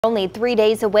Only 3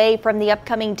 days away from the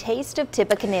upcoming Taste of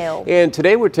Tippecanoe. And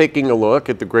today we're taking a look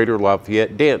at the Greater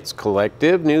Lafayette Dance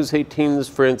Collective. News 18's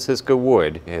Francisca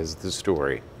Wood has the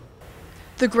story.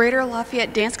 The Greater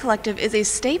Lafayette Dance Collective is a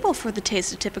staple for the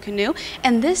Taste of Tippecanoe,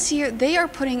 and this year they are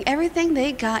putting everything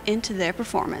they got into their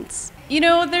performance. You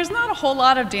know, there's not a whole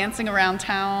lot of dancing around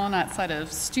town outside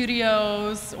of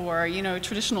studios or,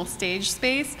 traditional stage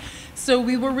space. So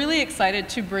we were really excited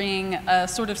to bring a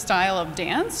sort of style of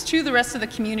dance to the rest of the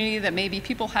community that maybe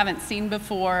people haven't seen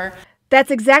before. That's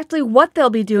exactly what they'll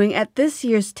be doing at this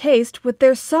year's Taste with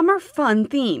their summer fun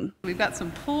theme. We've got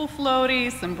some pool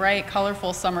floaties, some bright,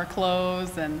 colorful summer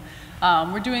clothes, and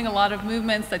we're doing a lot of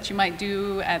movements that you might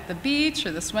do at the beach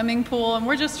or the swimming pool, and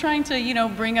we're just trying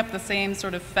to, bring up the same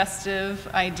sort of festive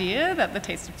idea that the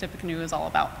Taste of Tippecanoe is all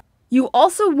about. You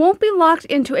also won't be locked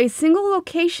into a single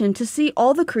location to see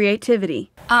all the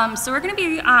creativity. So we're going to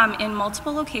be in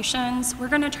multiple locations. We're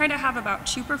going to try to have about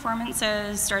 2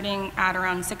 performances starting at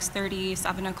around 6:30,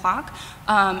 7 o'clock,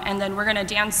 and then we're going to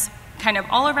dance kind of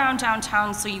all around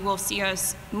downtown, so you will see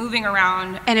us moving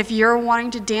around. And if you're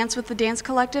wanting to dance with the Dance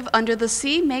Collective under the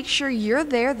sea, make sure you're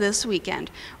there this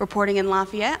weekend. Reporting in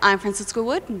Lafayette, I'm Francisca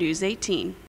Wood, News 18.